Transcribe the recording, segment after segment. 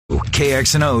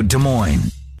KXNO Des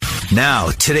Moines. Now,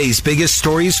 today's biggest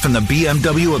stories from the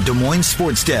BMW of Des Moines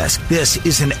Sports Desk. This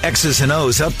is an X's and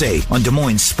O's update on Des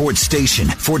Moines Sports Station,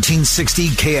 1460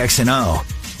 KXNO.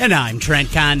 And I'm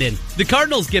Trent Condon. The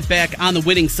Cardinals get back on the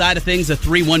winning side of things, a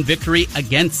 3-1 victory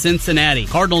against Cincinnati.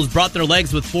 Cardinals brought their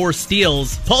legs with 4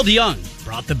 steals. Paul DeYoung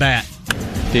brought the bat.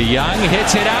 DeYoung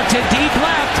hits it out to deep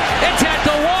left. It's at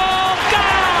the wall.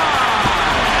 Gone!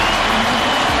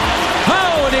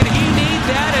 Oh, did he need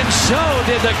that? And so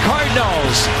did the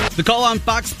Cardinals. The call on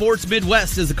Fox Sports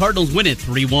Midwest as the Cardinals win it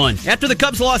 3-1. After the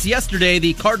Cubs lost yesterday,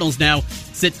 the Cardinals now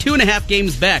sit 2.5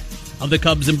 games back of the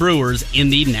Cubs and Brewers in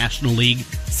the National League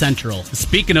Central.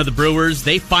 Speaking of the Brewers,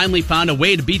 they finally found a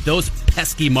way to beat those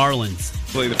pesky Marlins.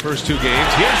 Play the first 2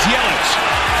 games. Here's Yelich.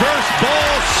 First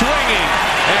ball swinging.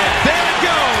 And there it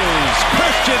goes.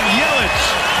 Christian Yelich.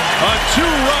 A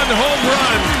 2-run home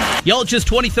run. Yelich's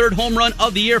 23rd home run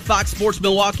of the year. Fox Sports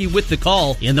Milwaukee with the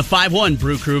call in the 5-1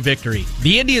 Brew Crew victory.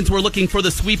 The Indians were looking for the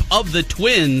sweep of the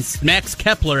Twins. Max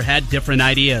Kepler had different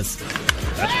ideas.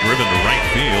 That's driven to right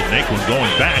field. Naquin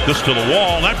going back. This to the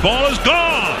wall. That ball is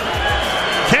gone.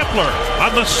 Kepler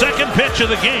on the second pitch of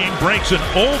the game breaks an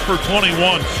 0 for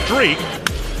 21 streak.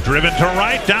 Driven to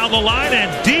right down the line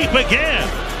and deep again.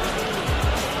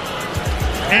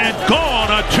 And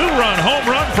gone, a 2-run home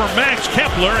run for Max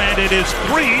Kepler, and it is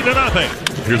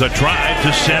 3-0. Here's a drive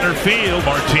to center field.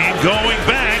 Martin going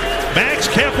back. Max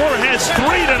Kepler has 3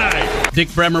 tonight.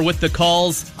 Dick Bremer with the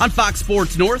calls on Fox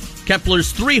Sports North.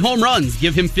 Kepler's 3 home runs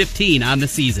give him 15 on the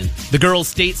season. The girls'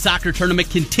 state soccer tournament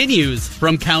continues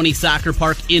from County Soccer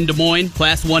Park in Des Moines.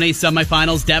 Class 1A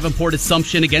semifinals, Davenport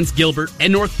Assumption against Gilbert,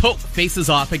 and North Polk faces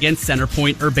off against Center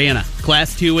Point Urbana.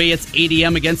 Class 2A, it's 8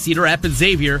 a.m. against Cedar Rapids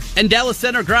Xavier, and Dallas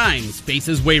Center Grimes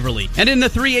faces Waverly. And in the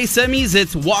 3A semis,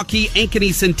 it's Waukee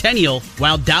Ankeny Centennial,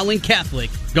 while Dowling Catholic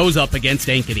goes up against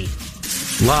Ankeny.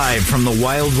 Live from the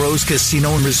Wild Rose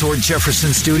Casino and Resort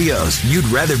Jefferson Studios. You'd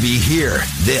rather be here.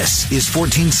 This is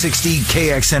 1460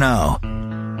 KXNO.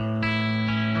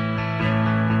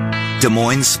 Des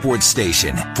Moines Sports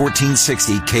Station,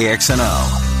 1460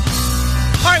 KXNO.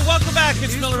 All right, welcome back.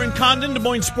 It's Miller and Condon, Des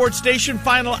Moines Sports Station,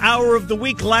 final hour of the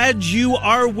week. Glad you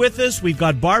are with us. We've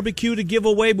got barbecue to give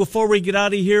away before we get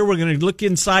out of here. We're going to look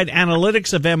inside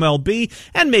analytics of MLB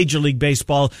and Major League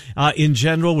Baseball in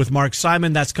general with Mark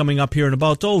Simon. That's coming up here in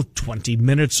about, 20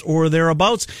 minutes or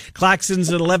thereabouts.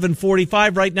 Claxon's at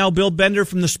 11:45. Right now, Bill Bender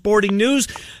from the Sporting News.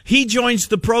 He joins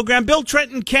the program. Bill,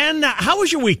 Trenton, Ken, how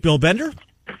was your week, Bill Bender?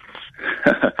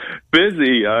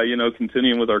 Busy,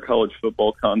 continuing with our college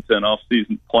football content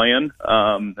off-season plan.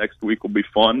 Next week will be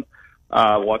fun.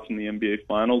 Watching the NBA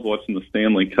Finals, watching the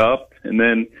Stanley Cup. And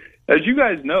then, as you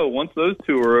guys know, once those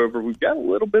 2 are over, we've got a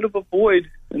little bit of a void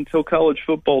until college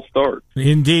football starts.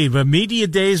 Indeed, but media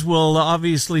days will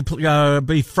obviously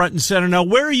be front and center. Now,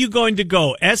 where are you going to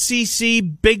go? SEC,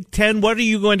 Big Ten, what are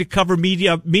you going to cover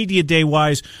media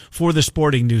day-wise for the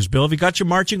Sporting News, Bill? Have you got your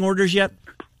marching orders yet?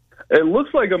 It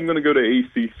looks like I'm going to go to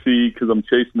ACC because I'm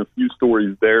chasing a few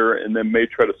stories there, and then may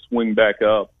try to swing back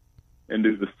up and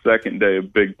do the second day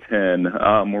of Big Ten.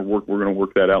 We're going to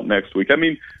work that out next week. I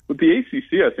mean, with the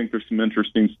ACC, I think there's some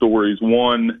interesting stories.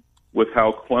 One, with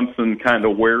how Clemson kind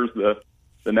of wears the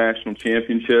national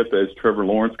championship as Trevor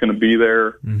Lawrence going to be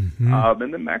there. Mm-hmm.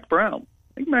 And then Mac Brown.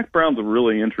 I think Mac Brown's a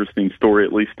really interesting story,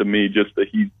 at least to me, just that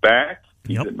he's back.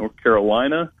 He's at North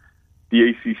Carolina.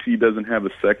 The ACC doesn't have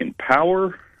a second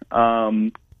power.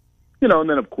 And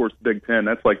then, of course, Big Ten,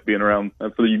 that's like being around,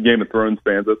 for the Game of Thrones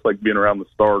fans, that's like being around the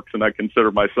Starks, and I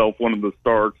consider myself one of the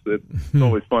Starks. It's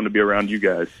always fun to be around you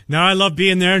guys. No, I love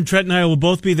being there, and Trent and I will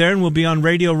both be there, and we'll be on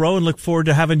Radio Row, and look forward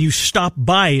to having you stop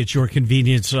by at your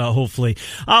convenience, hopefully.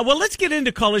 Well, let's get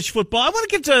into college football. I want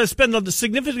to get to spend a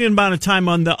significant amount of time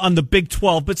on the Big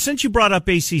 12, but since you brought up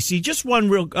ACC, just one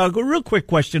real quick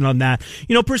question on that.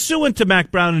 Pursuant to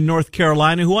Mac Brown in North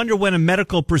Carolina, who underwent a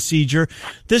medical procedure,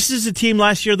 this is a team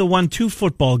last year that won 2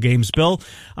 football games, Bill.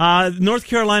 North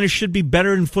Carolina should be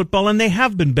better in football, and they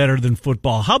have been better than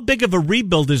football. How big of a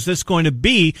rebuild is this going to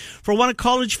be for one of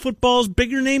college football's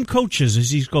bigger-name coaches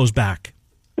as he goes back?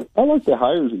 I like the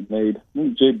hires he's made. I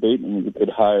think Jay Bateman was a good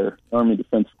hire, Army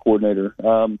defensive coordinator.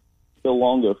 Phil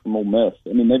Longo from Ole Miss.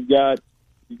 I mean, you're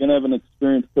going to have an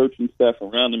experienced coaching staff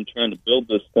around him trying to build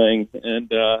this thing. And,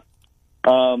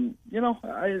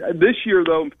 this year,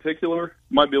 though, in particular,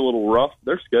 might be a little rough.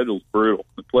 Their schedule's brutal.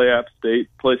 They play App State,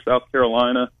 play South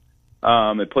Carolina.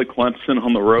 They play Clemson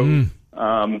on the road.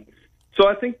 So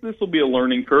I think this will be a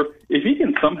learning curve. If he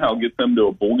can somehow get them to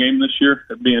a bowl game this year,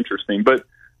 it'd be interesting. But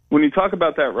when you talk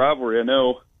about that rivalry, I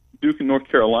know Duke and North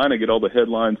Carolina get all the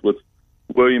headlines with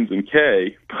Williams and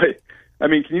Kay, but I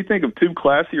mean, can you think of two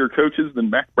classier coaches than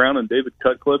Mac Brown and David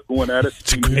Cutcliffe going at it?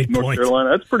 That's a great North point. Carolina.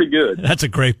 That's pretty good. That's a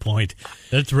great point.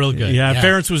 That's real good. Yeah, if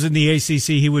Ferentz was in the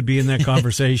ACC, he would be in that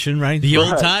conversation, right? The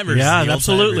old timers. Yeah,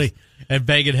 absolutely. And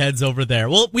banging heads over there.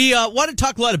 Well, we want to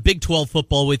talk a lot of Big 12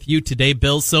 football with you today,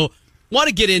 Bill. So want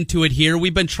to get into it here.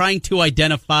 We've been trying to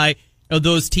identify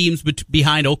those teams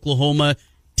behind Oklahoma,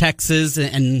 Texas,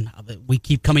 and we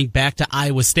keep coming back to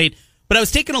Iowa State. But I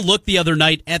was taking a look the other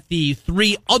night at the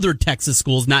three other Texas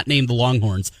schools, not named the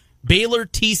Longhorns: Baylor,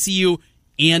 TCU,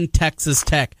 and Texas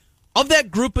Tech. Of that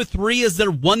group of three, is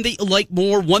there one that you like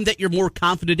more, one that you're more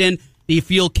confident in, that you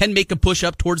feel can make a push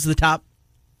up towards the top?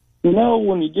 You know,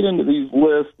 when you get into these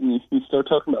lists and you start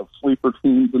talking about sleeper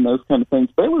teams and those kind of things,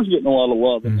 Baylor's getting a lot of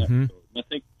love in that. And I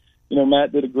think,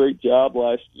 Matt did a great job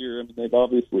last year. I mean, they've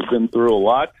obviously been through a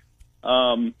lot.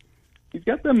 He's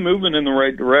got them moving in the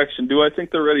right direction. Do I think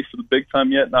they're ready for the big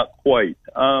time yet? Not quite.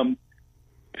 TCU,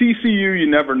 you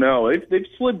never know. They've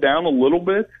slid down a little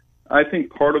bit. I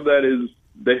think part of that is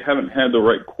they haven't had the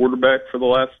right quarterback for the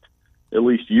last at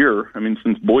least year. I mean,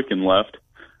 since Boykin left.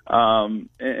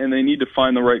 And they need to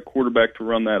find the right quarterback to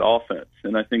run that offense.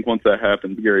 And I think once that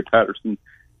happens, Gary Patterson,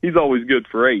 he's always good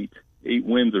for eight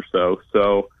wins or so.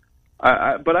 So,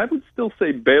 but I would still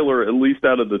say Baylor, at least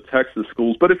out of the Texas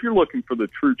schools. But if you're looking for the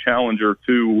true challenger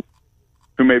who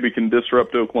maybe can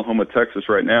disrupt Oklahoma, Texas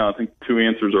right now, I think the two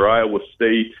answers are Iowa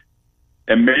State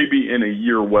and maybe in a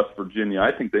year West Virginia.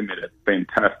 I think they made a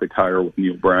fantastic hire with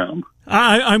Neil Brown.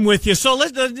 I'm with you. So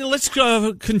let's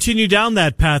continue down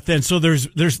that path then. So there's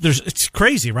it's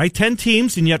crazy, right? 10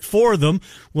 teams, and yet 4 of them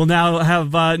will now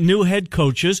have new head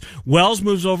coaches. Wells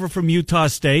moves over from Utah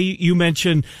State. You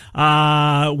mentioned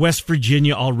West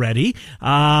Virginia already.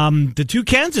 The two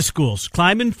Kansas schools,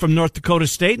 Kleiman from North Dakota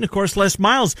State, and of course Les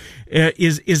Miles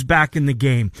is back in the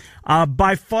game.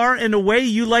 By far and away,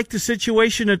 you like the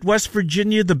situation at West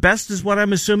Virginia the best, is what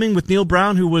I'm assuming, with Neil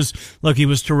Brown, he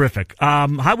was terrific.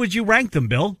 How would you rank them,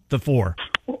 Bill, the 4?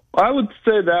 I would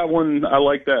say that one, I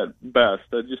like that best.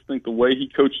 I just think the way he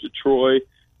coached at Troy,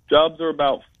 jobs are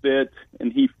about fit,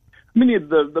 and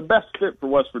the best fit for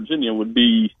West Virginia would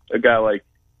be a guy like,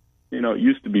 it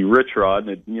used to be Rich Rod,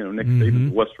 and Nick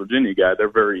Saban's a West Virginia guy. They're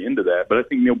very into that, but I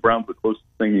think Neil Brown's the closest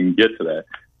thing you can get to that.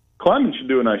 Kleiman should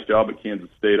do a nice job at Kansas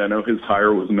State. I know his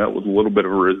hire was met with a little bit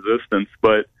of a resistance,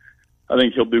 but I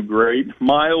think he'll do great.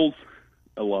 Miles,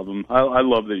 I love him. I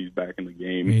love that he's back in the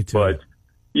game. Me too. But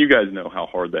you guys know how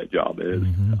hard that job is.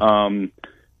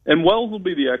 And Wells will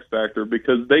be the X factor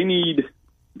because I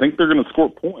think they're going to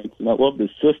score points. And I love this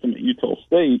system at Utah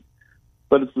State,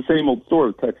 but it's the same old story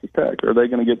with Texas Tech. Are they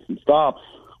going to get some stops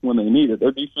when they need it?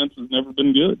 Their defense has never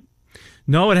been good.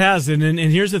 No, it has. And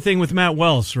here's the thing with Matt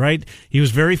Wells, right? He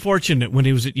was very fortunate when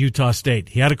he was at Utah State.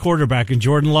 He had a quarterback in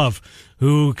Jordan Love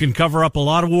who can cover up a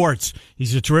lot of warts.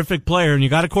 He's a terrific player, and you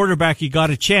got a quarterback, you got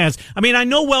a chance. I mean, I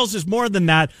know Wells is more than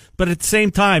that, but at the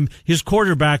same time, his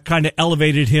quarterback kind of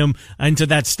elevated him into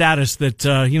that status that,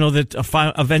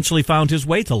 eventually found his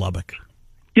way to Lubbock.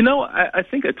 I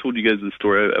think I told you guys this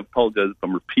story. I apologize if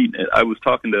I'm repeating it. I was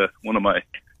talking to one of my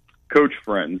coach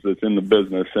friends that's in the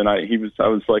business, and I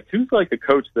was like, who's like a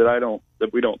coach that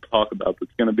we don't talk about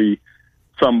that's going to be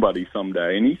somebody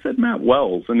someday? And he said Matt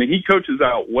Wells, and he coaches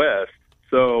out west.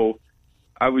 So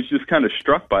I was just kind of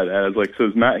struck by that. I was like, so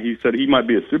is Matt? He said he might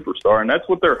be a superstar, and that's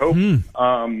what they're hoping.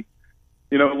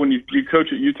 When you coach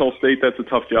at Utah State, that's a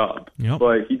tough job. Yep.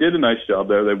 But he did a nice job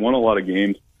there. They won a lot of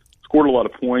games, scored a lot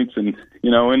of points, and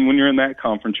and when you're in that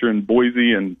conference, you're in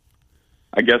Boise and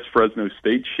I guess Fresno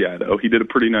State's shadow. He did a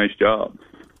pretty nice job.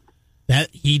 That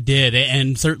he did,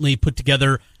 and certainly put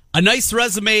together a nice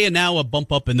resume, and now a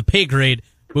bump up in the pay grade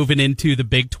moving into the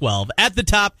Big 12. At the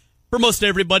top, for most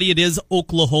everybody, it is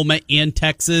Oklahoma and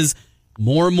Texas.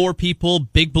 More and more people,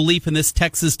 big belief in this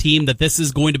Texas team that this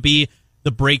is going to be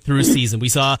the breakthrough season. We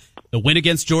saw the win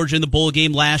against Georgia in the bowl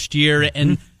game last year,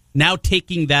 and now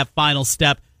taking that final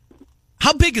step.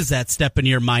 How big is that step in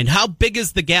your mind? How big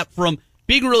is the gap from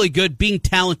being really good, being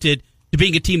talented, to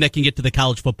being a team that can get to the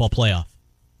college football playoff?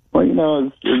 Well,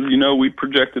 as we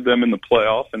projected them in the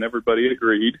playoff, and everybody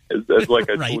agreed. As like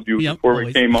I told you before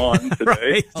we came on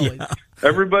today.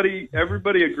 Everybody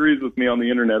agrees with me on the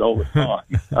internet all the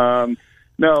time.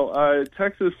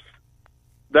 Texas.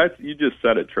 You just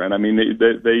said it, Trent. I mean,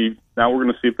 they now we're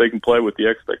going to see if they can play with the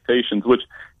expectations, which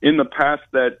in the past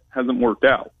that hasn't worked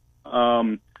out.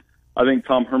 I think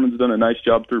Tom Herman's done a nice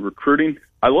job through recruiting.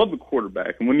 I love the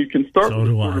quarterback, and when you can start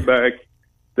with a quarterback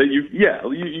that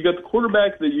you got the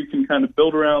quarterback that you can kind of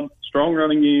build around, strong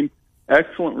running game,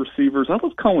 excellent receivers. I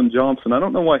love Colin Johnson. I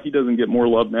don't know why he doesn't get more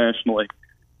love nationally.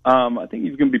 I think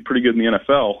he's going to be pretty good in the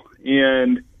NFL,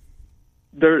 and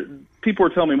people are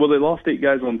telling me, well, they lost 8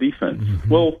 guys on defense. Mm-hmm.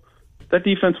 Well, that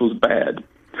defense was bad.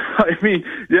 I mean,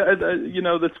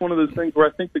 that's one of those things where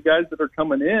I think the guys that are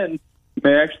coming in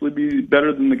may actually be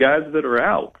better than the guys that are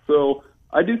out. So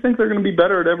I do think they're going to be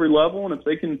better at every level, and if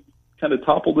they can kind of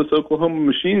topple this Oklahoma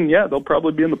machine, they'll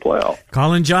probably be in the playoff.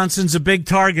 Colin Johnson's a big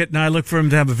target, and I look for him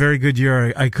to have a very good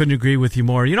year. I couldn't agree with you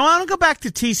more. I want to go back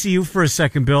to TCU for a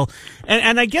second, Bill,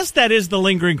 and I guess that is the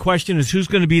lingering question, is who's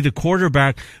going to be the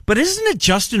quarterback. But isn't it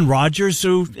Justin Rogers,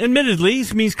 who admittedly,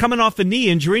 he's coming off a knee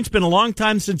injury? It's been a long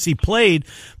time since he played,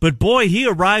 but boy, he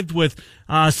arrived with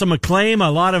some acclaim,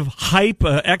 a lot of hype,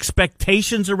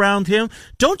 expectations around him.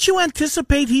 Don't you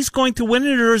anticipate he's going to win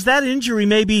it, or is that injury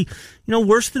maybe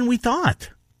worse than we thought?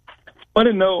 I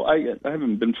didn't know. I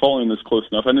haven't been following this close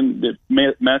enough. I didn't.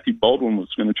 Matthew Baldwin was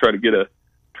going to try to get a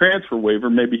transfer waiver.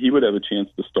 Maybe he would have a chance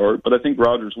to start, but I think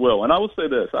Rogers will. And I will say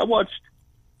this: I watched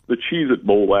the Cheez-It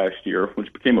Bowl last year,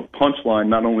 which became a punchline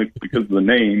not only because of the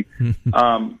name,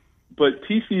 but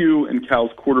TCU and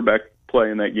Cal's quarterback play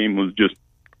in that game was just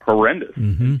horrendous.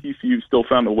 Mm-hmm. TCU still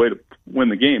found a way to win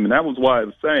the game, and that was why I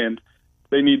was saying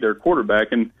they need their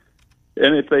quarterback. And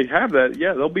if they have that,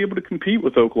 they'll be able to compete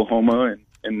with Oklahoma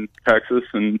and Texas,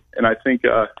 and I think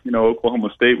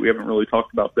Oklahoma State. We haven't really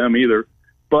talked about them either,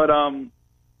 but and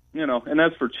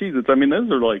as for Cheez-Its, I mean,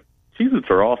 those are like, Cheez-Its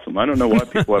are awesome. I don't know why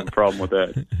people have a problem with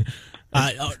that.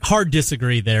 Hard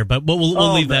disagree there, but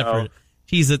we'll leave that for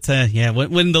Cheez-Its.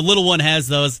 When the little one has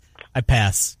those, I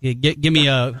pass. Give me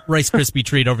a Rice Krispie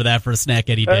treat over that for a snack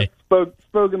any day.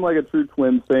 Spoken like a true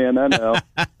Twins fan, I know.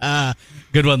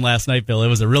 Good one last night, Bill. It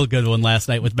was a real good one last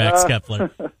night with Max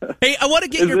Kepler. Hey, I want to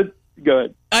get Go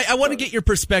ahead. I want to get your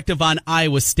perspective on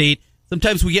Iowa State.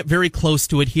 Sometimes we get very close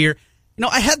to it here.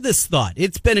 I had this thought.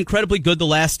 It's been incredibly good the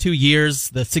last 2 years,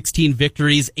 the 16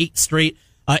 victories, 8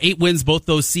 wins both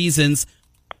those seasons.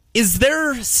 Is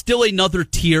there still another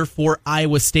tier for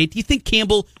Iowa State? Do you think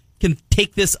Campbell can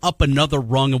take this up another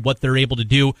rung of what they're able to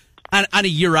do on a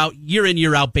year in,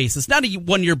 year out basis? Not a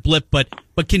 1 year blip, but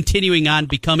continuing on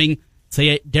becoming,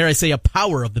 dare I say, a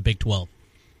power of the Big 12.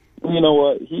 You know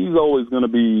what? He's always going to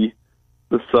be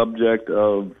the subject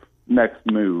of next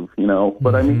move,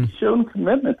 But, I mean, he showed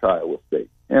commitment to Iowa State.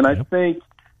 And I think,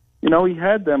 he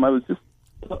had them. I was just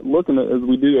looking at, as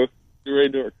we do ready to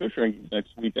do our coach rankings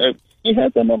next week, he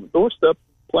had them on the doorstep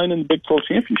playing in the Big 12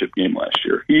 championship game last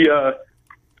year. He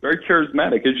very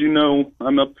charismatic. As you know,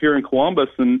 I'm up here in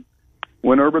Columbus, and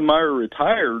when Urban Meyer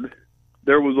retired,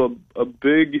 there was a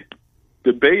big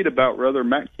debate about whether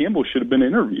Matt Campbell should have been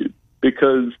interviewed,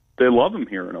 because they love him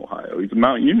here in Ohio. He's a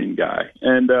Mount Union guy,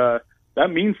 and that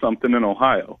means something in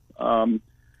Ohio.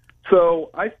 So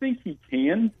I think he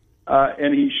can,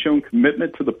 and he's shown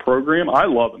commitment to the program. I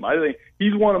love him. I think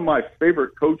he's one of my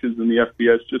favorite coaches in the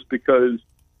FBS, just because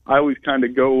I always kind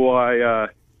of go, I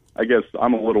guess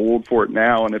I'm a little old for it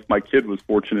now, and if my kid was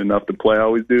fortunate enough to play, I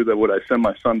always do that. Would I send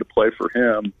my son to play for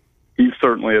him? He's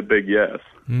certainly a big yes.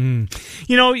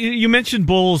 You mentioned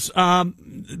bowls.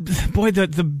 Boy,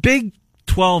 the Big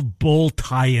 12 bowl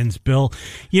tie-ins, Bill.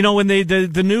 When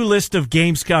the new list of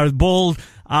game scout bowl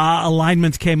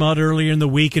alignments came out earlier in the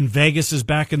week, and Vegas is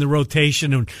back in the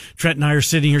rotation, and Trent and I are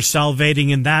sitting here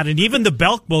salivating in that. And even the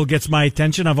Belk Bowl gets my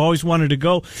attention. I've always wanted to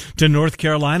go to North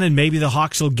Carolina, and maybe the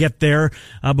Hawks will get there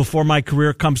before my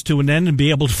career comes to an end and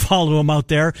be able to follow them out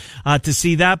there to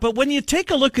see that. But when you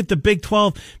take a look at the Big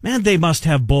 12, man, they must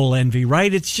have bowl envy,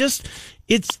 right? It's just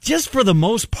for the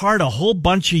most part a whole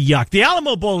bunch of yuck. The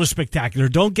Alamo Bowl is spectacular,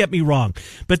 don't get me wrong.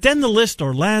 But then the list: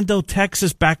 Orlando,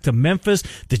 Texas, back to Memphis,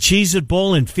 the Cheez-It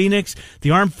Bowl in Phoenix,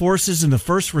 the Armed Forces and the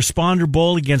First Responder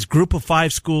Bowl against Group of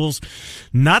 5 schools.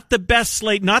 Not the best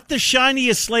slate, not the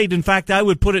shiniest slate. In fact, I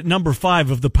would put it number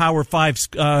 5 of the Power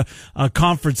 5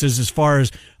 conferences as far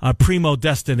as primo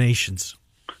destinations.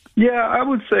 Yeah, I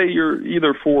would say you're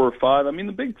either 4 or 5. I mean,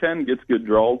 the Big Ten gets good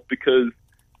draws because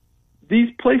these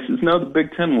places know the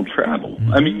Big Ten will travel.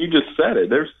 Mm-hmm. I mean, you just said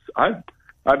it. I've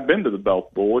been to the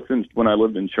Belk Bowl. It's when I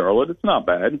lived in Charlotte. It's not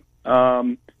bad. If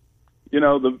I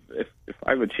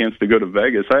have a chance to go to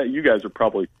Vegas, you guys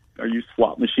are you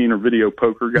slot machine or video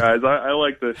poker guys? I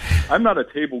like I'm not a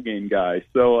table game guy,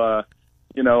 so I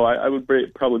would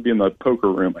probably be in the poker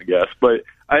room, I guess. But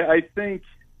I think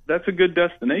that's a good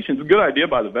destination. It's a good idea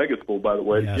by the Vegas Bowl, by the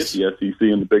way, yes, to get the SEC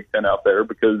and the Big Ten out there,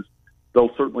 because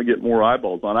they'll certainly get more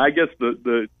eyeballs on. I guess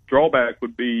the drawback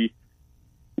would be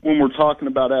when we're talking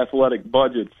about athletic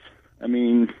budgets. I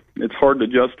mean, it's hard to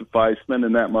justify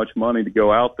spending that much money to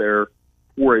go out there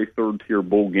for a third-tier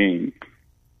bowl game.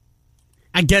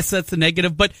 I guess that's the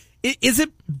negative, but is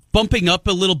it bumping up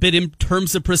a little bit in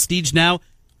terms of prestige now?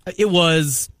 It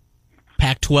was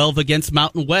Pac-12 against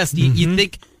Mountain West. You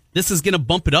think this is going to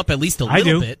bump it up at least a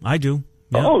little bit. I do.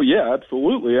 Yeah. Oh, yeah,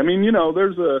 absolutely. I mean,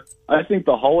 I think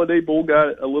the Holiday Bowl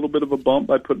got a little bit of a bump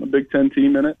by putting a Big Ten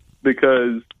team in it,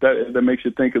 because that makes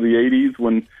you think of the 80s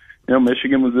when,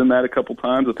 Michigan was in that a couple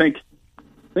times. I think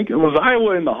it was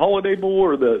Iowa in the Holiday Bowl,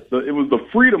 or it was the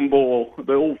Freedom Bowl,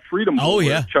 the old Freedom Bowl. Oh,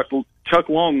 yeah. Chuck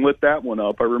Long lit that one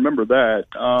up. I remember that.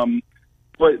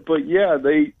 But yeah,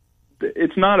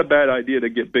 it's not a bad idea to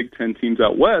get Big Ten teams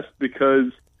out west,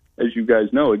 because, as you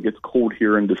guys know, it gets cold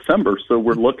here in December, so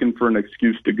we're looking for an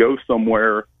excuse to go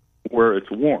somewhere where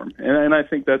it's warm. And I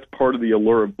think that's part of the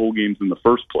allure of bowl games in the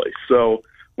first place. So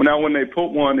when they put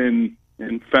one in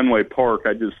Fenway Park,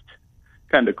 I just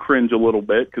kind of cringe a little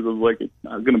bit, because I was like, it's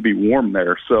not going to be warm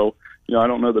there. So, I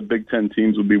don't know the Big Ten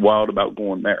teams would be wild about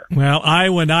going there. Well,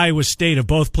 Iowa and Iowa State have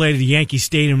both played at Yankee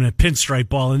Stadium in a Pinstripe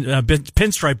Bowl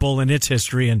in its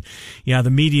history, and the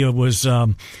media was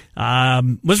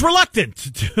reluctant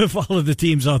to follow the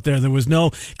teams out there. There was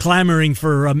no clamoring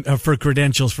for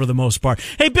credentials for the most part.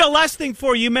 Hey, Bill, last thing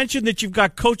for you. You mentioned that you've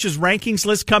got coaches' rankings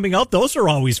list coming out. Those are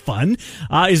always fun.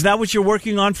 Is that what you're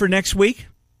working on for next week?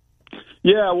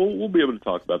 Yeah, we'll be able to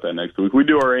talk about that next week. We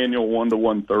do our annual 1 to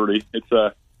 130. It's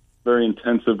a very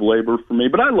intensive labor for me,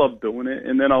 but I love doing it.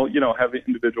 And then I'll, have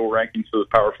individual rankings for the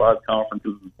Power 5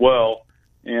 conferences as well.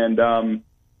 And,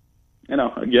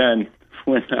 again,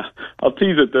 when I'll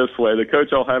tease it this way, the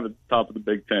coach I'll have at the top of the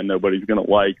Big Ten, nobody's going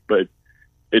to like, but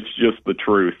it's just the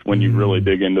truth when you really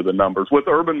dig into the numbers. With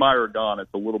Urban Meyer gone,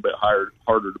 it's a little bit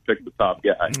harder to pick the top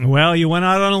guy. Well, you went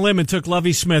out on a limb and took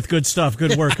Lovie Smith. Good stuff.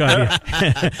 Good work on you.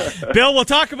 Bill, we'll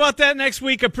talk about that next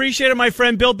week. Appreciate it, my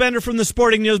friend. Bill Bender from the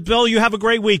Sporting News. Bill, you have a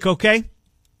great week, okay?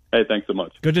 Hey, thanks so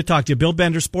much. Good to talk to you. Bill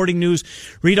Bender, Sporting News.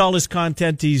 Read all his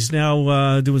content. He's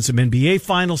now doing some NBA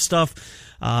final stuff.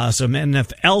 Some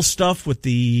NFL stuff with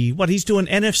he's doing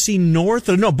NFC North,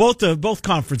 or no, both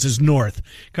conferences North,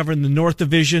 covering the North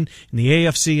Division and the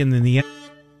AFC and then the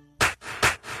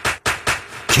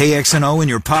KXNO in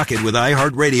your pocket with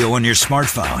iHeartRadio on your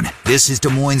smartphone. This is Des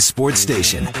Moines Sports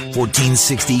Station,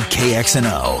 1460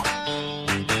 KXNO.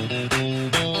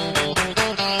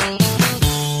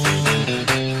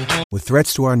 With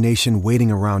threats to our nation waiting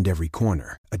around every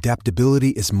corner, adaptability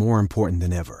is more important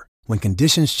than ever. When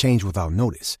conditions change without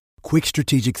notice, quick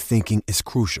strategic thinking is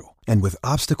crucial. And with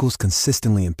obstacles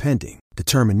consistently impending,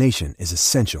 determination is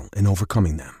essential in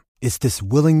overcoming them. It's this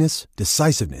willingness,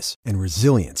 decisiveness, and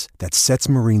resilience that sets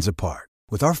Marines apart.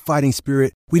 With our fighting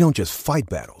spirit, we don't just fight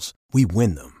battles, we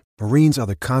win them. Marines are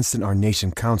the constant our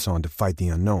nation counts on to fight the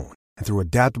unknown. And through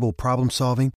adaptable problem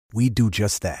solving, we do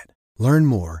just that. Learn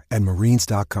more at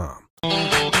Marines.com.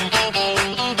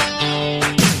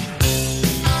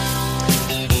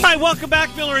 Hi, welcome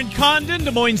back. Miller and Condon,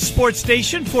 Des Moines Sports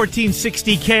Station,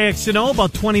 1460 KXNO,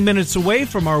 about 20 minutes away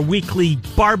from our weekly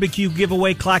barbecue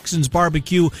giveaway, Claxon's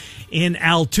Barbecue in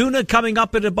Altoona, coming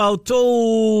up in about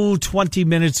 20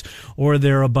 minutes or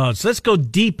thereabouts. Let's go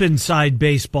deep inside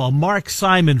baseball. Mark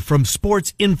Simon from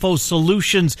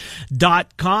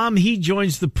SportsInfoSolutions.com. He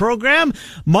joins the program.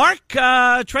 Mark,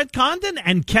 Trent Condon,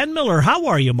 and Ken Miller. How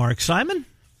are you, Mark Simon?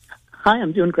 Hi,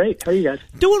 I'm doing great. How are you guys?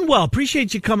 Doing well.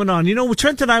 Appreciate you coming on.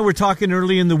 Trent and I were talking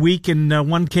early in the week, and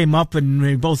one came up, and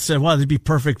we both said, well, it'd be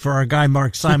perfect for our guy,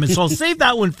 Mark Simon. So I'll save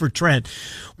that one for Trent.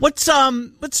 What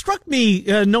struck me,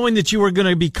 knowing that you were going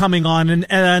to be coming on,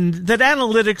 and that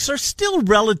analytics are still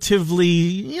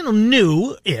relatively,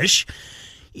 new-ish.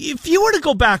 If you were to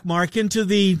go back, Mark,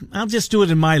 into I'll just do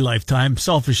it in my lifetime,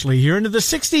 selfishly here, into the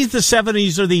 60s, the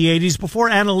 70s, or the 80s, before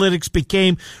analytics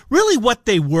became really what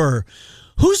they were,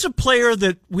 who's a player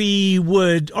that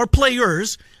or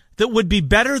players that would be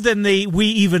better than we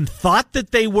even thought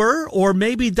that they were, or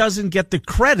maybe doesn't get the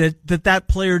credit that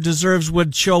player deserves,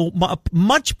 would show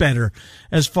much better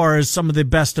as far as some of the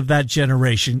best of that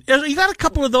generation? You got a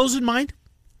couple of those in mind?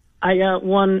 I got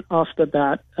one off the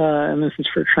bat, and this is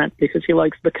for Trent because he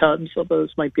likes the Cubs, so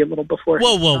those might be a little before.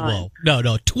 Whoa.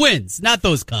 No, Twins, not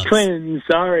those Cubs. Twins,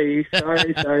 sorry.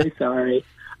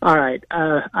 All right.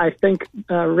 I think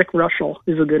Rick Russell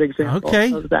is a good example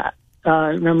of that.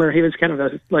 Remember, he was kind of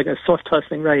a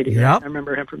soft-tossing righty. Yep. I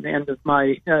remember him from the end of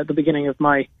the beginning of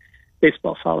my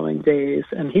baseball following days,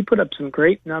 and he put up some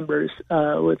great numbers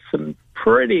with some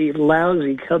pretty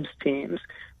lousy Cubs teams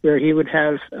where he would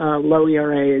have low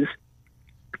ERAs,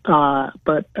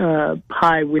 but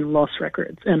high win-loss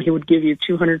records, and he would give you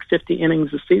 250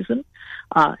 innings a season.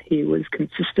 He was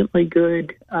consistently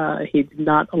good. He did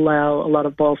not allow a lot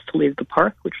of balls to leave the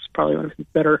park, which was probably one of his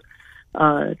better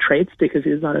traits because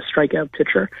he was not a strikeout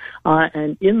pitcher.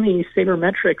 And in the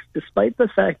sabermetrics, despite the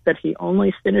fact that he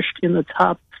only finished in the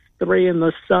top 3 in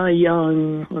the Cy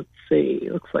Young,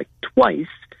 looks like twice,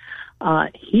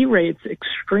 he rates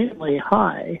extremely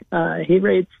high. He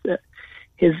rates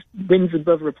his wins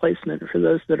above replacement, for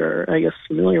those that are, I guess,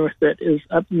 familiar with it, is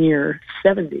up near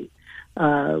 70,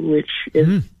 which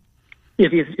is,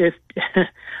 if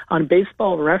on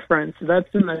Baseball Reference, that's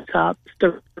in the top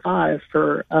 35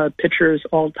 for pitchers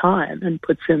all time, and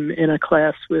puts him in a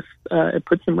class with, it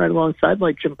puts him right alongside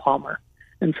like Jim Palmer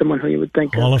and someone who you would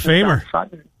think Hall of Famer. Don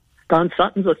Sutton. Don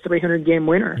Sutton's a 300-game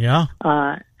winner. Yeah.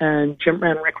 And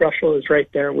Rick Russell is right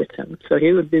there with him. So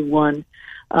he would be one.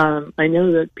 I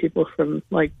know that people from,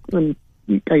 like, from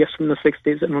the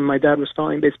 60s, and when my dad was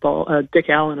following baseball, Dick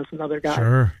Allen is another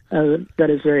guy that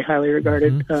is very highly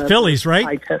regarded. Phillies, right?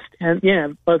 Eye test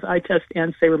both eye test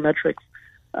and sabermetrics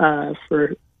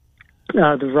for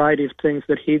the variety of things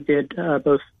that he did,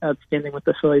 both outstanding with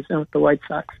the Phillies and with the White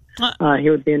Sox. He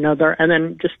would be another. And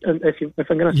then just if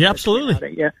I'm going to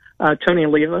absolutely, Tony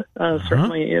Oliva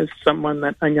certainly is someone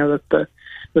that I know that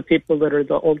the people that are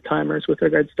the old timers with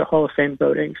regards to Hall of Fame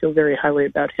voting feel very highly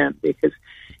about him, because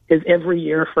every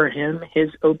year for him, his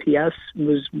OPS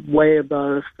was way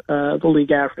above the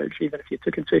league average, even if you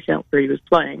took into account where he was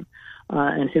playing,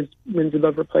 and his wins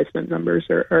above replacement numbers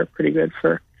are pretty good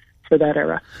for that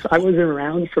era. So I wasn't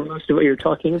around for most of what you're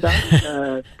talking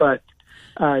about, but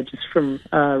just from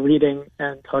reading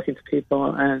and talking to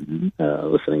people and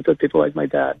listening to people like my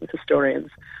dad and historians,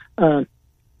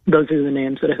 those are the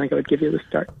names that I think I would give you to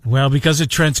start. Well, because of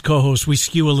Trent's co-host, we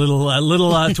skew a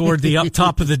little toward the up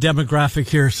top of the demographic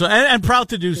here. So, and proud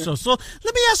to do so. So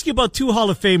let me ask you about two Hall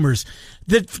of Famers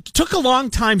that took a long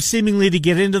time seemingly to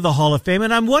get into the Hall of Fame.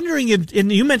 And I'm wondering,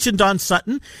 you mentioned Don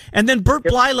Sutton, and then Bert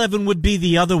Blyleven would be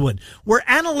the other one. Were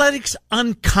analytics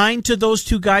unkind to those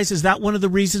two guys? Is that one of the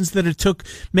reasons that it took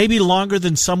maybe longer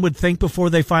than some would think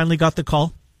before they finally got the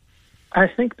call? I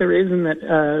think the reason that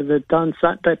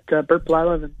Bert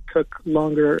Blyleven took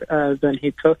longer than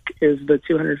he took is the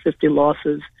 250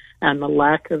 losses and the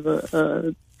lack of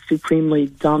a supremely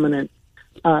dominant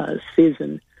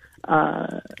season.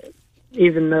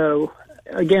 Even though,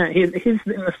 again, he's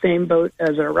in the same boat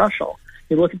as Russell.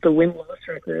 You look at the win-loss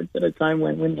records at a time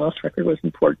when win-loss record was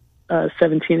important.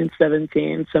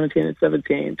 17-17,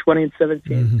 17-17,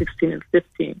 20-17,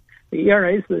 16-15. The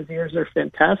ERAs those years are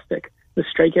fantastic. The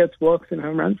strikeouts, walks, and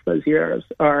home runs those years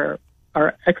are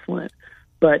excellent,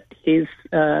 but he's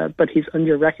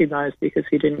under-recognized because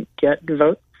he didn't get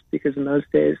votes, because in those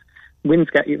days wins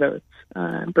got you votes.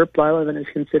 Bert Blyleven is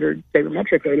considered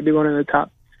sabermetrically to be one of the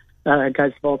top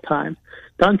guys of all time.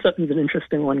 Don Sutton's an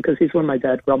interesting one because he's one my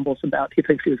dad grumbles about. He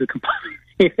thinks he was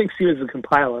a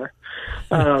compiler.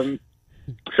 So,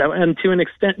 and to an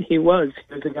extent, he was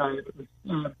a guy that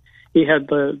was. He had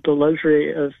the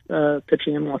luxury of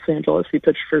pitching in Los Angeles. He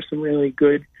pitched for some really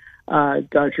good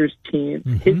Dodgers teams.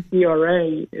 His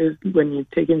ERA, is, when you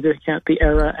take into account the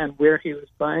era and where he was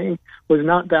playing, was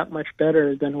not that much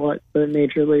better than what the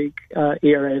Major League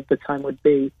ERA at the time would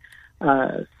be.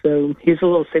 So he's a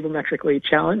little sabermetrically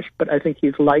challenged, but I think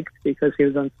he's liked because he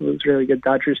was on some of those really good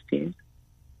Dodgers teams.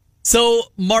 So,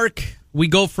 Mark, we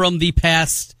go from the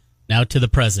past now to the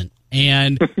present.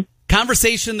 And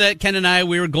conversation that Ken and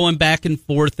we were going back and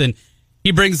forth, and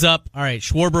he brings up, all right,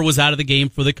 Schwarber was out of the game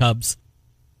for the Cubs.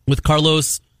 With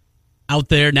Carlos out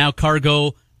there, now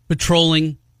Cargo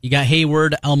patrolling. You got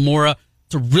Hayward, Almora.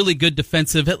 It's a really good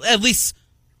defensive, at least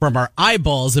from our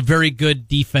eyeballs, a very good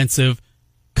defensive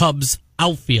Cubs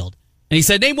outfield. And he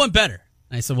said, name one better.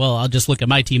 And I said, well, I'll just look at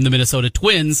my team, the Minnesota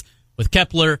Twins, with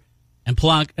Kepler and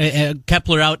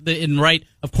Kepler out in right.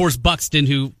 Of course, Buxton,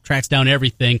 who tracks down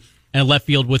everything, and left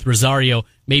field with Rosario,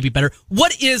 maybe better.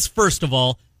 What is, first of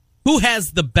all, who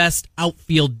has the best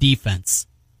outfield defense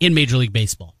in Major League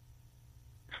Baseball?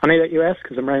 Funny that you ask,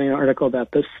 because I'm writing an article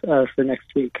about this for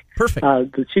next week. Perfect.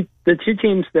 The two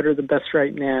teams that are the best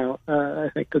right now, I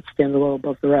think that stand a little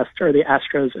above the rest, are the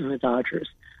Astros and the Dodgers.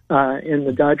 In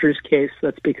the Dodgers case,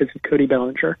 that's because of Cody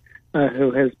Bellinger,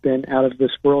 who has been out of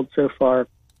this world so far,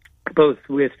 both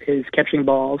with his catching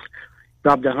balls,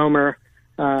 robbed a homer,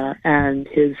 and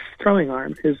his throwing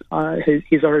arm.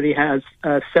 He's already has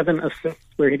 7 assists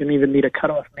where he didn't even need a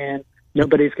cutoff man.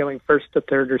 Nobody's going first to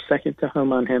third or second to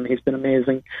home on him. He's been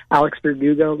amazing. Alex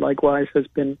Verdugo, likewise, has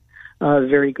been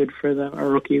very good for them, a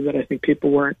rookie that I think people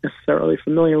weren't necessarily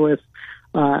familiar with.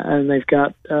 And they've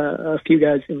got a few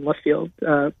guys in left field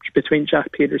between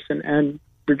Jack Peterson and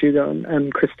Verdugo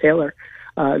and Chris Taylor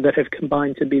that have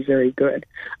combined to be very good.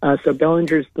 So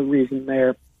Bellinger's the reason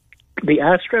there. The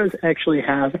Astros actually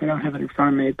have, I don't have it in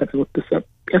front of me, but I looked this up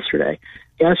yesterday.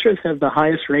 The Astros have the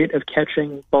highest rate of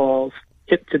catching balls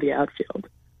hit to the outfield.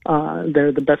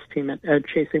 They're the best team at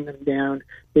chasing them down.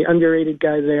 The underrated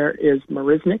guy there is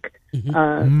Marisnik,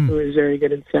 who is very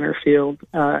good in center field.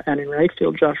 And in right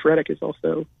field, Josh Reddick is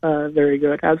also very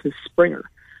good, as is Springer.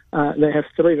 They have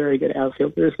 3 very good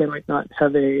outfielders. They might not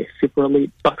have a super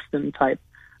elite Buxton type,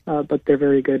 but they're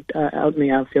very good out in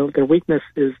the outfield. Their weakness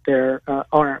is their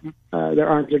arm. Their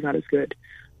arms are not as good.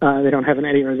 They don't have an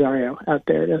Eddie Rosario out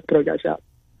there to throw guys out.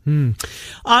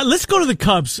 Let's go to the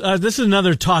Cubs. This is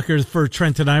another talker for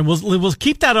Trent and I. We'll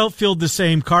keep that outfield the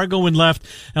same. Cargo in left,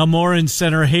 Almora in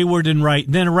center, Hayward in right.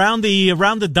 And then around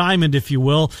the diamond, if you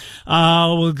will,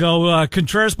 we'll go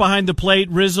Contreras behind the plate,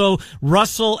 Rizzo,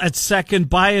 Russell at second,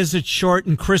 Baez at short,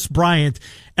 and Chris Bryant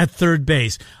at third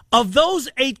base. Of those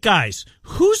 8 guys,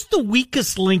 who's the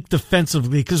weakest link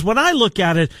defensively? Because when I look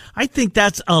at it, I think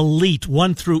that's elite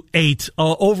 1 through 8.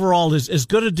 Overall, is as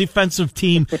good a defensive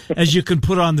team as you can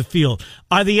put on the field.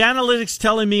 Are the analytics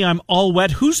telling me I'm all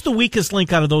wet? Who's the weakest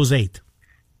link out of those 8?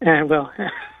 Well,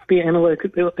 the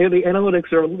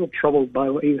analytics are a little troubled by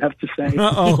what you have to say.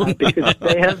 Because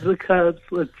they have the Cubs,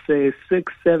 let's say,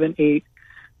 6, 7, 8.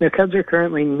 The Cubs are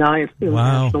currently 9th in the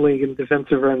National League in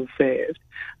defensive runs saved.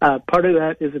 Part of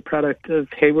that is a product of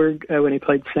Hayward, when he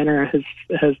played center,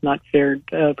 has not fared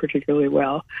particularly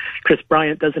well. Chris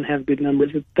Bryant doesn't have good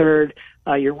numbers at third.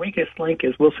 Your weakest link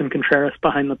is Wilson Contreras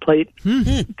behind the plate.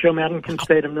 Joe Maddon can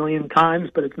say it a million times,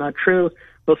 but it's not true.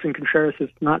 Wilson Contreras is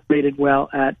not rated well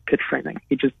at pitch framing.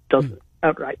 He just doesn't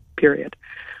outright, period.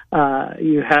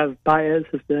 You have Baez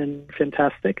has been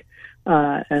fantastic.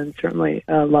 And certainly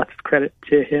lots of credit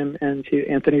to him and to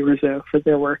Anthony Rizzo for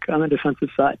their work on the defensive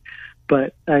side.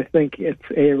 But I think it's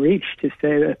a reach to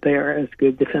say that they are as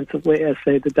good defensively as,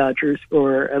 say, the Dodgers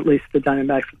or at least the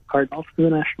Diamondbacks and the Cardinals in the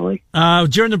National League.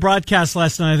 During the broadcast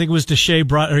last night, I think it was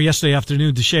yesterday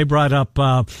afternoon, Deshae brought up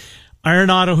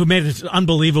Arenado, who made an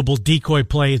unbelievable decoy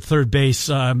play at third base.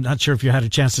 I'm not sure if you had a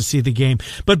chance to see the game.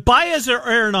 But Baez or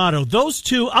Arenado, those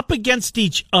two up against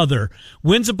each other,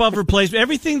 wins above replacement,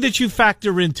 everything that you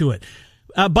factor into it.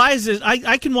 Baez is,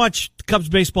 I can watch Cubs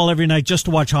baseball every night just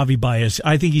to watch Javi Baez.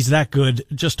 I think he's that good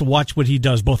just to watch what he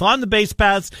does, both on the base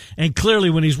paths and clearly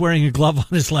when he's wearing a glove on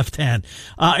his left hand.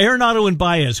 Arenado and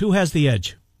Baez, who has the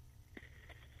edge?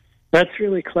 That's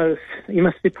really close. You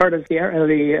must be part of the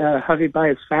Javi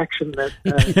Baez faction that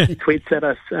tweets at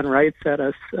us and writes at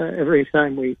us every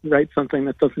time we write something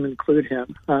that doesn't include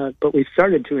him. But we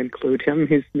started to include him.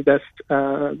 He's the best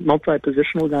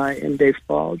multi-positional guy in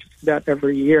baseball just about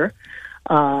every year.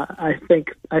 I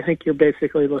think you're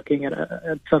basically looking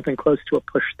at something close to a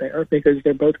push there because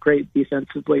they're both great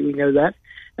defensively. We know that,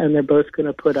 and they're both going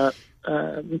to put up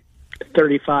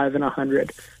 35 and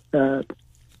 100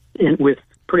 with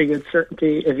pretty good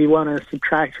certainty. If you want to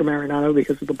subtract from Arenado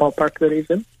because of the ballpark that he's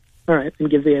in, all right, and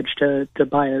give the edge to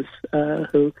Baez,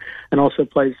 who and also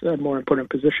plays a more important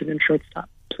position in shortstop.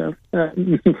 So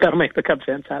that'll make the Cubs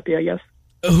fans happy, I guess.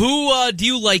 Who do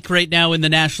you like right now in the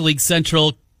National League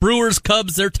Central? Brewers,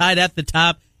 Cubs, they're tied at the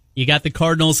top. You got the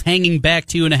Cardinals hanging back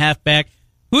 2.5 back.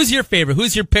 Who's your favorite?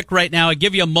 Who's your pick right now? I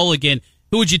give you a mulligan.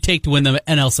 Who would you take to win the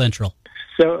NL Central?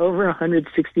 So over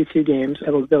 162 games, I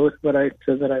will go with what I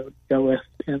said that I would go with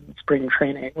in spring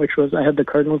training, which was I had the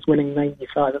Cardinals winning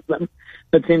 95 of them.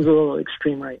 That seems a little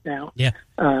extreme right now. Yeah.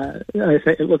 I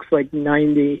think it looks like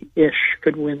 90-ish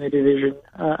could win the division.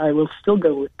 I will still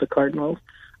go with the Cardinals.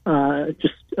 I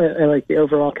like the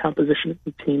overall composition of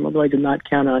the team, although I did not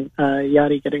count on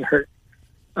Yachty getting hurt.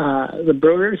 The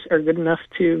Brewers are good enough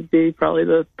to be probably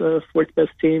the fourth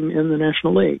best team in the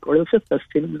National League, or the fifth best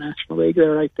team in the National League.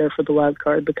 They're right there for the wild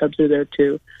card. The Cubs are there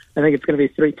too. I think it's going to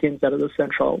be 3 teams out of the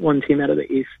Central, 1 team out of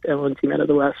the East, and 1 team out of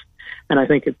the West. And I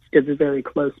think it's very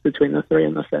close between the 3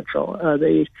 in the Central.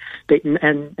 The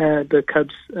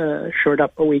Cubs shored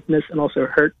up a weakness and also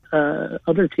hurt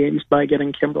other teams by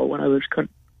getting Kimbrel when others couldn't.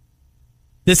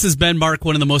 This has been, Mark,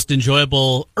 one of the most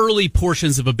enjoyable early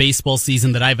portions of a baseball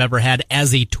season that I've ever had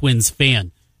as a Twins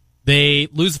fan. They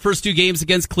lose the first 2 games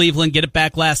against Cleveland, get it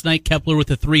back last night, Kepler with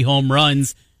the 3 home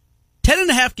runs.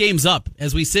 10.5 games up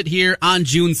as we sit here on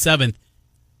June 7th.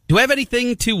 Do I have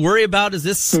anything to worry about? Is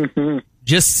this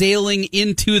just sailing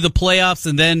into the playoffs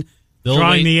and then they'll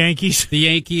drawing the Yankees? The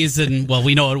Yankees, and, well,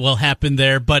 we know what will happen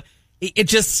there. But it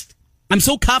just, I'm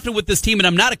so confident with this team, and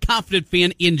I'm not a confident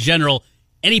fan in general.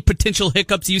 Any potential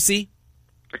hiccups you see?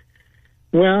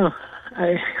 Well,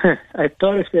 I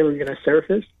thought if they were going to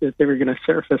surface, that they were going to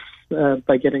surface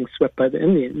by getting swept by the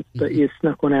Indians, but you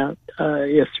snuck one out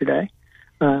yesterday.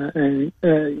 And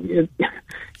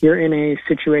you're in a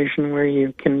situation where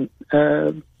you can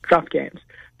drop games.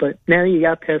 But now you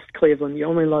got past Cleveland. You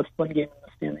only lost 1 game in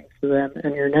the standings to them,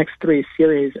 and your next 3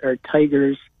 series are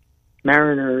Tigers,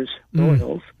 Mariners,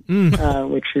 Royals,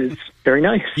 which is very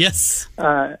nice. Yes.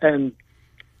 And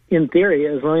in theory,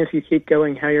 as long as you keep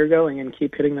going how you're going and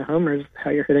keep hitting the homers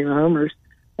how you're hitting the homers,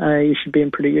 you should be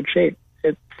in pretty good shape.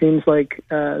 It seems like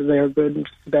they're good in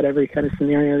just about every kind of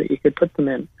scenario that you could put them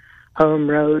in. Home,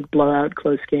 road, blowout,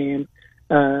 close game,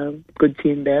 good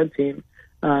team, bad team.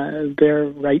 They're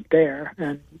right there.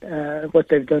 And what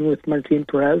they've done with Martin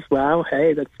Perez, wow,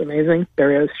 hey, that's amazing.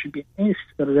 Berrios should be nice.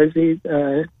 But Rizzi,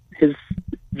 his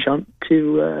jump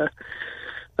to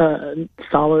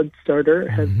solid starter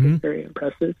has been very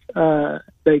impressive.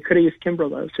 They could have used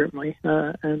Kimbrel, though, certainly.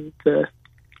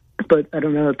 But I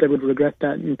don't know if they would regret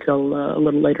that until a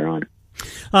little later on.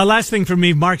 Last thing from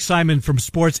me, Mark Simon from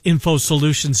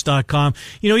sportsinfosolutions.com.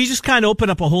 You just kind of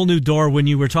opened up a whole new door when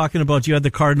you were talking about you had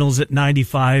the Cardinals at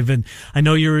 95, and I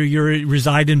know you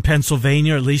reside in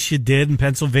Pennsylvania, or at least you did, and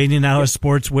Pennsylvania now has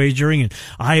sports wagering, and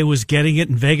Iowa's getting it,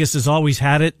 and Vegas has always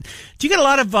had it. Do you get a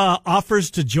lot of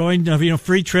offers to join,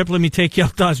 free trip, let me take you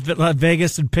up to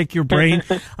Vegas and pick your brain?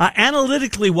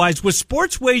 Analytically wise, with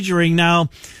sports wagering now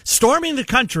storming the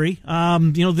country,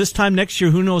 this time next year,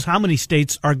 who knows how many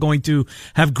states are going to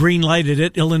have green lighted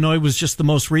it. Illinois was just the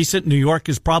most recent. New York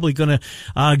is probably going to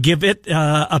give it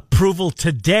approval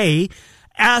today.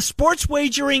 Sports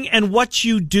wagering and what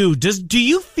you do. Do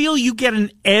you feel you get an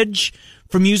edge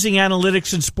from using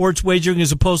analytics and sports wagering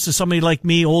as opposed to somebody like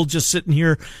me, old, just sitting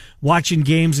here watching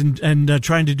games and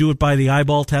trying to do it by the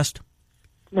eyeball test?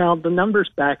 Well, the numbers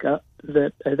back up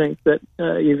that I think that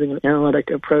using an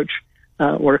analytic approach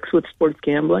works with sports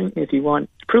gambling. If you want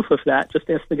proof of that, just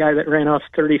ask the guy that ran off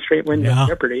 30 straight wins at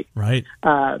Jeopardy. Right.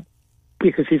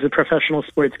 Because he's a professional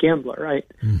sports gambler, right?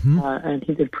 And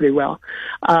he did pretty well.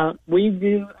 We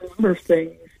do a number of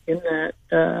things in that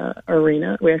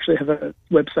arena. We actually have a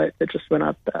website that just went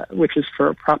up, which is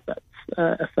for prop bets,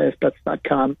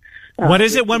 SISbets.com. What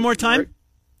is it? One more time?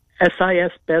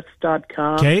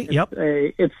 SISbets.com. Okay,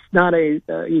 It's not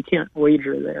you can't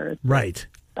wager there. Right.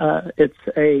 It's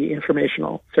a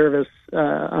informational service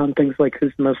on things like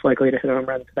who's most likely to hit a home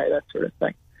run today, that sort of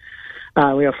thing.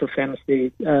 We offer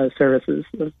fantasy services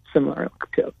similar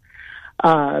to.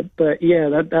 But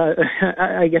yeah,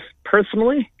 I guess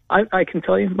personally, I can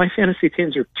tell you my fantasy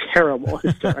teams are terrible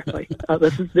historically.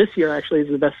 This year actually is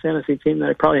the best fantasy team that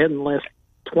I probably had in the last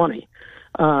 20.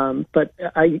 But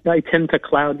I tend to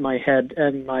cloud my head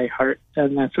and my heart,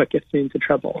 and that's what gets me into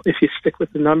trouble. If you stick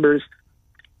with the numbers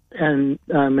and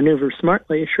maneuver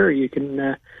smartly, sure, you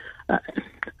can.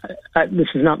 This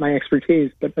is not my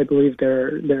expertise, but I believe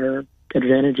there are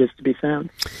advantages to be found.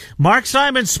 Mark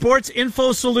Simon,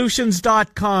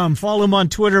 sportsinfosolutions.com. Follow him on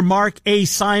Twitter, Mark A.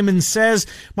 Simon Says.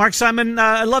 Mark Simon,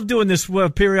 I love doing this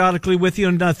periodically with you,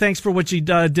 and thanks for what you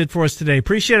did for us today.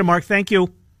 Appreciate it, Mark. Thank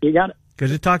you. You got it. Good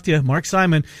to talk to you. Mark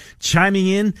Simon chiming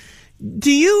in.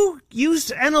 Do you use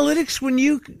analytics when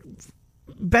you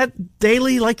bet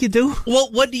daily like you do? Well,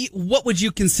 what would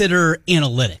you consider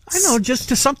analytics? I know, just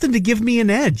to something to give me an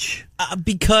edge.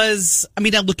 Because, I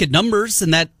look at numbers,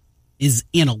 and that is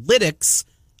analytics.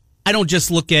 I don't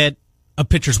just look at a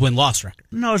pitcher's win-loss record.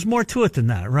 No, there's more to it than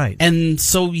that, right? And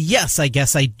so, yes, I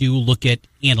guess I do look at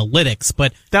analytics,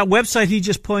 but that website he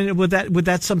just pointed, would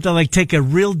that something like take a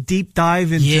real deep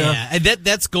dive into? Yeah,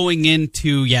 that's going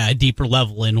into a deeper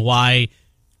level in why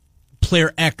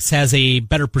player X has a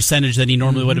better percentage than he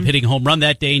normally would have hitting a home run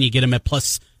that day, and you get him at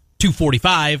plus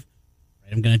 245.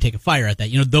 Right, I'm going to take a fire at that.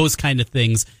 Those kind of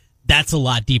things. That's a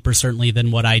lot deeper, certainly,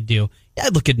 than what I do. Yeah, I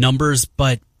look at numbers,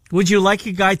 but would you like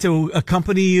a guy to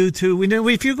accompany you to?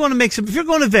 If you're going to if you're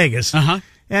going to Vegas,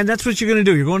 and that's what you're going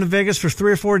to do, you're going to Vegas for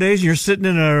 3 or 4 days, and you're sitting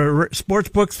in a sports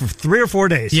book for 3 or 4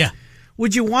 days. Yeah.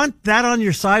 Would you want that on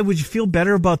your side? Would you feel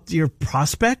better about your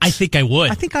prospects? I think I would.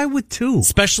 I think I would too.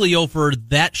 Especially over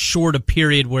that short a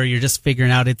period where you're just figuring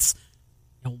out it's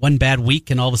one bad week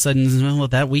and all of a sudden,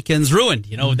 that weekend's ruined.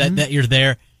 That you're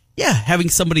there. Yeah, having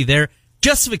somebody there.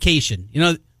 Justification.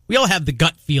 We all have the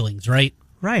gut feelings, right?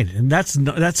 Right, and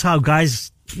that's how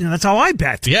guys. That's how I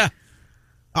bet. Yeah.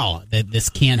 Oh, this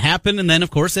can't happen, and then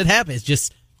of course it happens.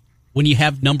 Just when you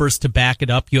have numbers to back it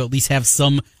up, you at least have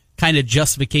some kind of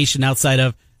justification outside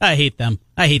of I hate them,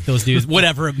 I hate those dudes,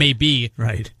 whatever it may be.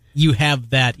 Right. You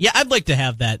have that. Yeah, I'd like to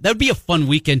have that. That would be a fun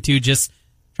weekend too. Just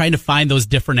trying to find those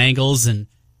different angles and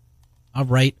all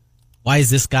right. Why is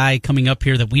this guy coming up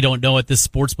here that we don't know at this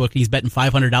sports book? And he's betting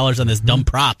 $500 on this dumb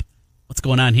prop. What's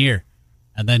going on here?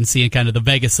 And then seeing kind of the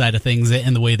Vegas side of things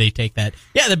and the way they take that.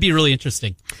 Yeah, that'd be really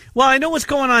interesting. Well, I know what's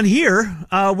going on here.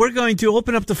 We're going to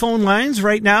open up the phone lines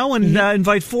right now and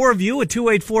invite 4 of you at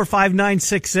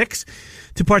 284-5966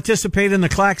 to participate in the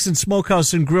Claxon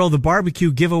Smokehouse and Grill. The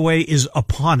barbecue giveaway is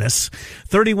upon us.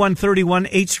 3131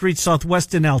 8th Street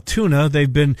Southwest in Altoona.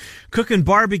 They've been cooking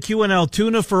barbecue in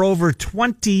Altoona for over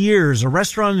 20 years. A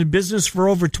restaurant in business for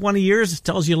over 20 years. It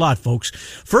tells you a lot, folks.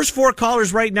 First 4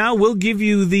 callers right now, we'll give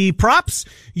you the props.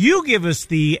 You give us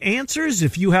the answers.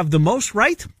 If you have the most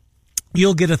right,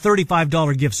 you'll get a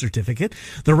 $35 gift certificate.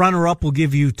 The runner-up will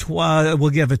give you will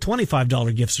give a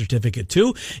 $25 gift certificate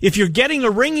too. If you're getting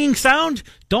a ringing sound,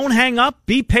 don't hang up.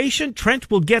 Be patient. Trent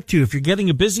will get to you. If you're getting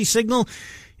a busy signal,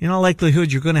 in all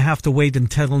likelihood, you're going to have to wait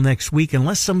until next week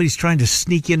unless somebody's trying to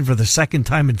sneak in for the second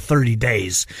time in 30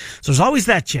 days. So there's always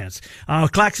that chance.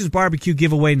 Claxon's barbecue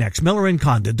giveaway next. Miller and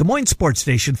Condon, Des Moines Sports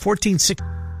Station, 1460.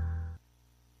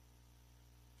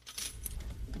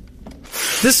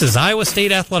 This is Iowa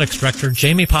State Athletics Director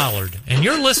Jamie Pollard, and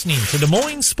you're listening to Des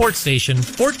Moines Sports Station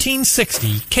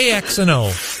 1460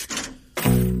 KXNO.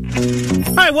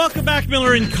 All right, welcome back,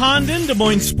 Miller and Condon, Des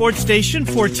Moines Sports Station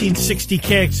 1460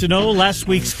 KXNO. Last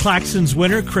week's Claxons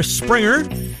winner, Chris Springer,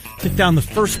 took down the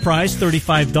first prize,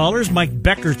 $35. Mike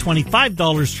Becker,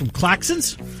 $25 from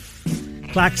Claxons.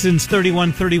 Claxons,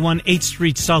 3131 8th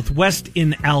Street Southwest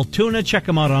in Altoona. Check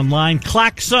them out online.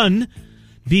 Claxon.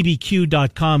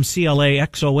 BBQ.com,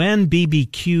 CLAXON,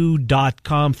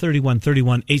 BBQ.com,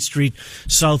 3131 8th Street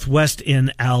Southwest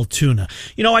in Altoona.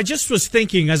 You know, I just was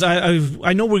thinking, as I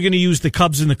know we're going to use the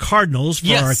Cubs and the Cardinals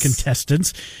for our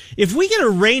contestants. If we get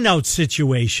a rainout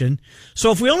situation,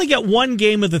 so if we only get one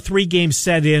game of the 3 games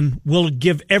set in, we'll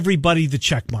give everybody the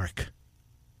check mark.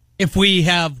 If we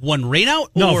have one rainout?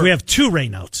 No, if we have 2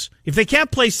 rainouts. If they can't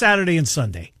play Saturday and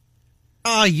Sunday.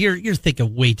 Oh, you're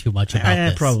thinking way too much about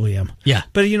this. I probably am. Yeah.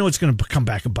 But you know it's going to come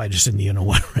back and bite us in the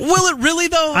you-know-what. Right? Will it really,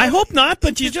 though? I hope not,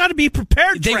 but you got to be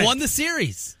prepared, They Trent. won the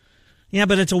series. Yeah,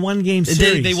 but it's a one-game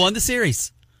series. They won the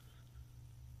series.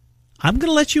 I'm going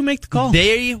to let you make the call.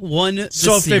 They won the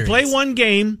So if series. they play one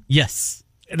game, yes,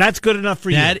 that's good enough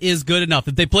for you. That is good enough.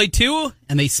 If they play 2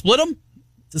 and they split them,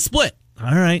 it's a split.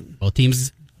 All right. Both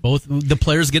the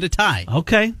players get a tie.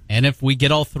 Okay. And if we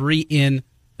get all 3 in,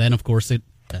 then of course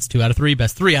best 2 out of 3,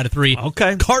 best 3 out of 3.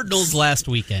 Okay. Cardinals last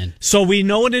weekend. So we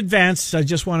know in advance. I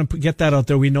just want to get that out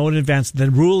there. We know in advance.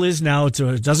 The rule is now it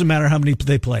doesn't matter how many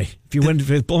they play. If you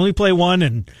only play one,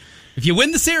 and if you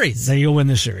win the series, then you'll win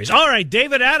the series. All right,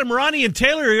 David, Adam, Ronnie, and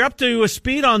Taylor, you're up to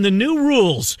speed on the new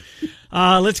rules.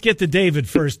 Let's get to David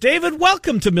first. David,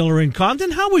 welcome to Miller and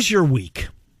Condon. How was your week?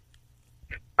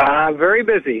 Very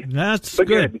busy. That's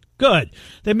good. Good.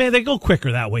 They go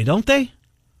quicker that way, don't they?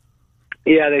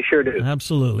 Yeah, they sure do.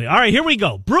 Absolutely. All right, here we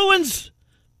go. Bruins,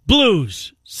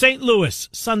 Blues, St. Louis,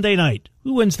 Sunday night.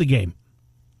 Who wins the game?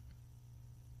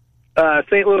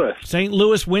 St. Louis. St.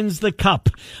 Louis wins the cup.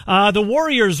 The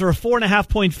Warriors are a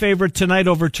 4.5-point favorite tonight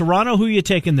over Toronto. Who are you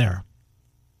taking there?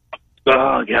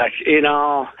 Oh, gosh.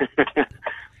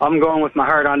 I'm going with my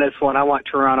heart on this one. I want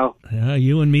Toronto. Yeah,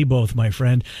 you and me both, my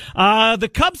friend. The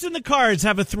Cubs and the Cards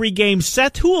have a 3-game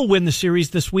set. Who will win the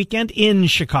series this weekend in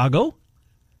Chicago?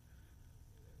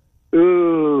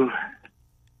 Ooh.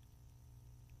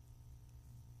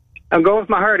 I'm going with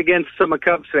my heart against I'm a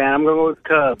Cubs fan. I'm going to go with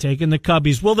Cubs. Taking the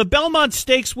Cubbies. Will the Belmont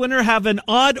Stakes winner have an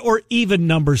odd or even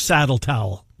number saddle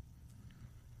towel?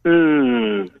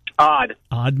 Odd.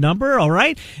 Odd number, all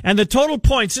right. And the total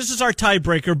points, this is our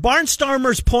tiebreaker.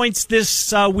 Barnstormers points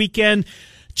this weekend,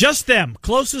 just them,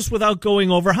 closest without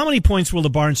going over. How many points will the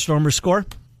Barnstormers score?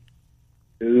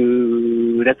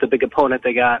 Ooh, that's a big opponent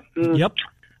they got. Yep.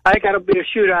 I think it'll be a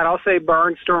shootout. I'll say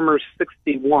Barnstormers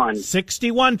 61.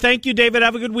 61. Thank you, David.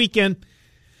 Have a good weekend.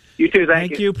 You too.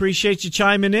 Thank you. Appreciate you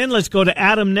chiming in. Let's go to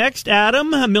Adam next. Adam,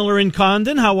 Miller and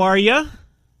Condon, how are you?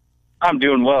 I'm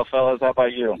doing well, fellas. How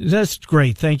about you? That's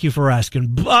great. Thank you for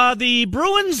asking. The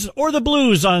Bruins or the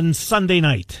Blues on Sunday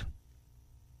night?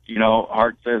 You know,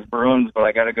 heart says Bruins, but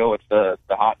I got to go with the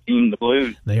hot team, the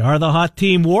Blues. They are the hot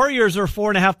team. Warriors are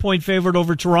 4.5-point favorite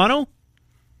over Toronto.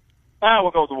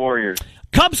 We'll go with the Warriors.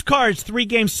 Cubs Cards,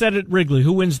 3-game set at Wrigley.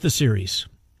 Who wins the series?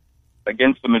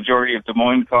 Against the majority of Des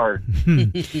Moines Cards.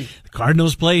 The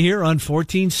Cardinals play here on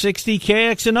 1460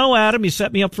 KXNO. Adam, you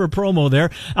set me up for a promo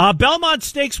there. Belmont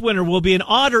Stakes winner will be an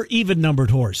odd or even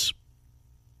numbered horse.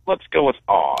 Let's go with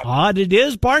odd. Odd it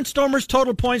is. Barnstormers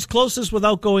total points closest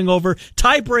without going over.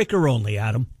 Tiebreaker only,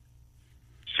 Adam.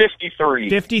 53.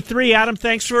 53. Adam,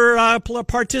 thanks for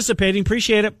participating.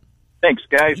 Appreciate it. Thanks,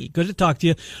 guys. Good to talk to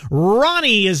you.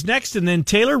 Ronnie is next, and then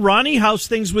Taylor. Ronnie, how's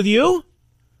things with you?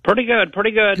 Pretty good.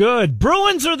 Good.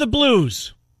 Bruins or the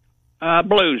Blues?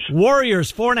 Blues.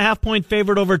 Warriors, 4.5-point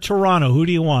favorite over Toronto. Who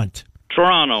do you want?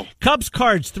 Toronto. Cubs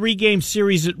Cards, 3-game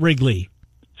series at Wrigley.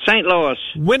 St. Louis.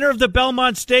 Winner of the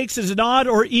Belmont Stakes is an odd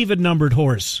or even numbered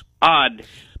horse? Odd.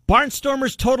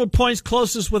 Barnstormers total points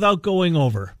closest without going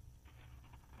over.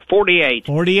 48.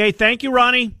 48. Thank you,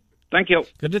 Ronnie. Thank you.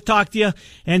 Good to talk to you.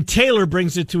 And Taylor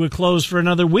brings it to a close for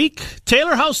another week.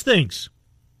 Taylor, how's things?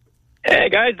 Hey,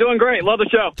 guys, doing great. Love the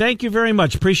show. Thank you very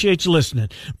much. Appreciate you listening.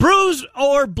 Blues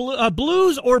or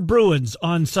Bruins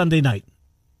on Sunday night?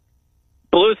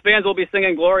 Blues fans will be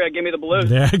singing Gloria, Give Me the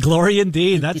Blues. Yeah, Glory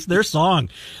indeed. That's their song.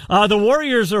 The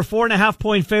Warriors are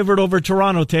 4.5-point favorite over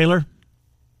Toronto, Taylor.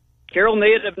 Carroll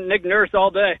native Nick Nurse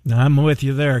all day. I'm with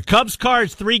you there. Cubs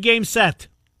Cards, 3-game set.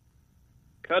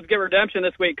 Cubs get redemption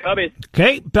this week. Cubbies.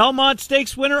 Okay, Belmont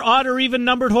Stakes winner, odd or even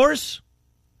numbered horse?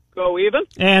 Go even.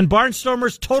 And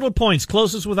Barnstormers total points,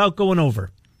 closest without going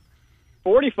over.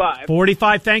 45.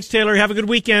 45. Thanks, Taylor. Have a good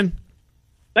weekend.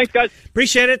 Thanks, guys.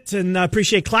 Appreciate it, and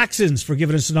appreciate Claxons for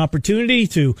giving us an opportunity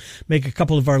to make a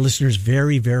couple of our listeners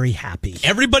very, very happy.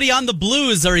 Everybody on the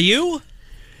Blues, are you?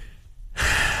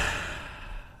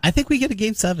 I think we get a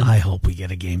Game 7. I hope we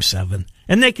get a Game 7.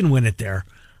 And they can win it there.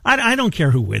 I don't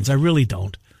care who wins. I really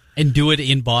don't. And do it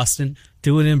in Boston?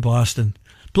 Do it in Boston.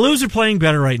 Blues are playing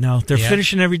better right now. They're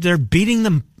finishing they're beating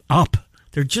them up.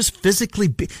 They're just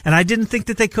physically and I didn't think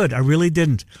that they could. I really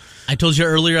didn't. I told you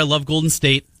earlier I love Golden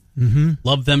State. Mm-hmm.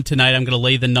 Love them tonight. I'm going to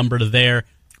lay the number to there.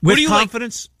 With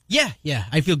confidence? Yeah.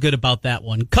 I feel good about that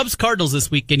one. Cubs Cardinals this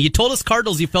weekend. You told us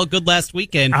Cardinals you felt good last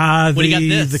weekend. What do you got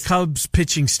this? The Cubs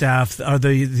pitching staff,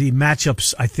 the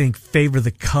matchups, I think, favor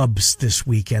the Cubs this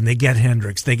weekend. They get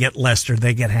Hendricks, they get Lester,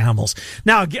 they get Hamels.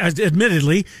 Now,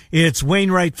 admittedly, it's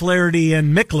Wainwright, Flaherty,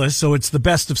 and Mikolas, so it's the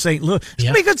best of St. Louis. It's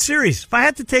going to be a good series. If I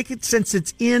had to take it, since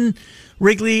it's in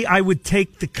Wrigley, I would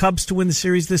take the Cubs to win the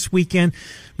series this weekend.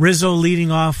 Rizzo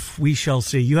leading off. We shall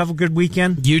see. You have a good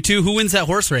weekend? You too. Who wins that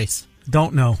horse race?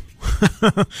 Don't know.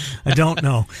 I don't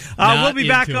know. We'll be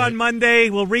back on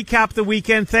Monday. We'll recap the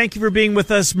weekend. Thank you for being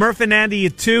with us. Murph and Andy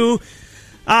at 2.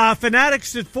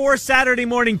 Fanatics at 4. Saturday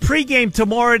morning pregame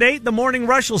tomorrow at 8. The Morning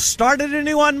Rush will start at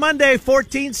anew on Monday,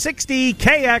 1460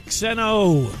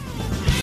 KXNO.